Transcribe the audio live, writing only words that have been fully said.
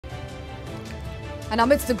And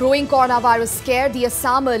amidst the growing coronavirus scare, the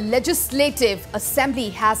Assam Legislative Assembly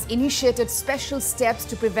has initiated special steps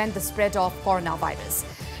to prevent the spread of coronavirus.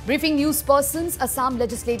 Briefing newspersons, Assam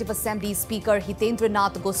Legislative Assembly Speaker Hitendra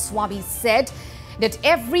Nath Goswami said that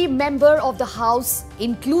every member of the House,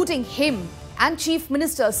 including him and Chief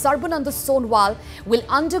Minister Sarbananda Sonowal, will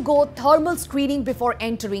undergo thermal screening before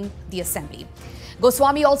entering the Assembly.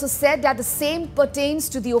 Goswami also said that the same pertains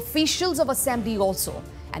to the officials of Assembly also.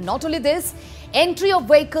 And not only this, entry of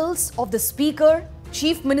vehicles of the Speaker,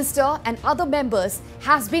 Chief Minister and other members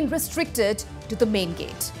has been restricted to the main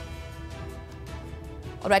gate.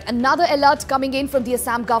 Alright, another alert coming in from the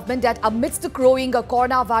Assam government that amidst the growing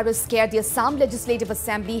coronavirus scare, the Assam Legislative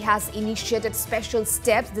Assembly has initiated special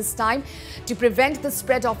steps this time to prevent the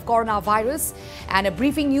spread of coronavirus. And a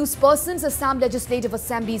briefing newspersons, Assam Legislative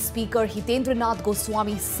Assembly Speaker Hitendra Nath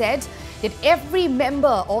Goswami said that every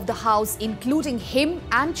member of the House, including him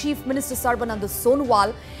and Chief Minister Sarbananda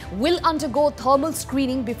Sonowal, will undergo thermal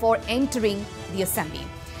screening before entering the Assembly.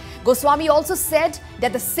 Goswami also said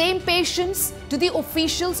that the same patience to the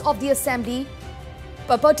officials of the Assembly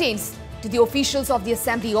pertains to the officials of the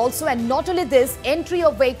Assembly also. And not only this, entry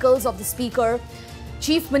of vehicles of the Speaker,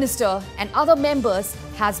 Chief Minister and other members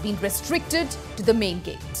has been restricted to the main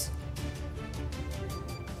gate.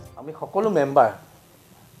 আমি সকলো member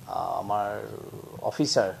আমাৰ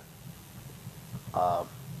officer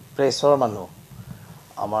প্ৰেছৰ মানুহ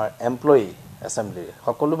আমাৰ employee assembly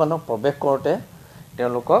সকলো মানুহ প্ৰৱেশ কৰোঁতে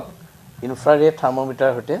তেওঁলোকক ইনফ্ৰাৰেড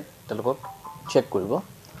থাৰ্মোমিটাৰ হতে তেওঁলোকক চেক কৰিব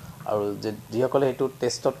আৰু যিসকলে হেতু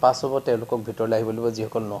টেষ্টত পাছ হ'ব তেওঁলোকক ভিতৰলৈ আহিব লাগিব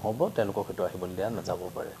যিসকল নহ'ব তেওঁলোকক হেতু আহিব দিয়া নাযাব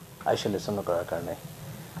পাৰে আইসোলেচন কৰাৰ কাৰণে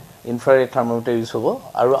ইনফ্ৰাৰেড থাৰ্মোমিটাৰ ইউজ হ'ব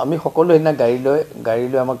আৰু আমি সকলো হেনা গাড়ী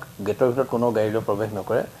লৈ আমাক গেটৰ ভিতৰত কোনো গাড়ী লৈ প্ৰৱেশ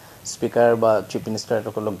নকৰে স্পিকাৰ বা চিফ মিনিষ্টাৰ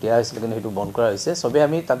তেওঁলোকক দিয়া হৈছিল কিন্তু হেতু বন্ধ কৰা হৈছে সবে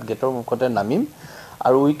আমি তাত গেটৰ মুখতে নামিম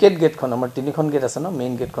আৰু উইকেট গেটখন আমাৰ তিনিখন গেট আছে ন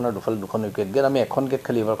মেইন গেটখনৰ দুফালে দুখন উইকেট গেট আমি এখন গেট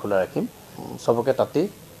খালি এবাৰ খোলা ৰাখিম সবকে তাতে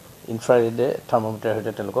ইনফ্ৰাৰেড থাৰ্মোমিটাৰ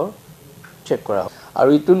হতে তেওঁলোকক চেক কৰা আৰু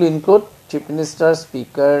it will include chief minister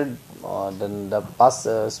speaker then the past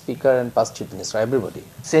speaker and past chief minister everybody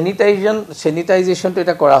sanitization to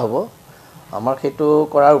এটা কৰা হ'ব আমাৰ হেতু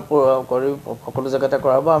কৰাৰ কৰি সকলো জায়গাতে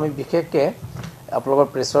কৰা হ'ব আমি বিশেষকে আপোনালোকৰ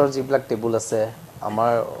প্ৰেছৰ যিবিলাক টেবুল আছে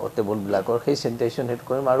আমাৰ টেবুল বিলাকৰ সেই স্যানিটাইজেশন হেড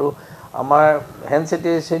কৰিম আৰু আমাৰ হ্যান্ড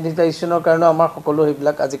স্যানিটাইজেশনৰ কাৰণে আমাৰ সকলো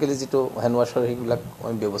সেইবিলাক আজিকালি যেটো হ্যান্ড ওয়াশৰ সেইবিলাক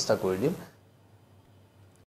আমি ব্যৱস্থা কৰি দিম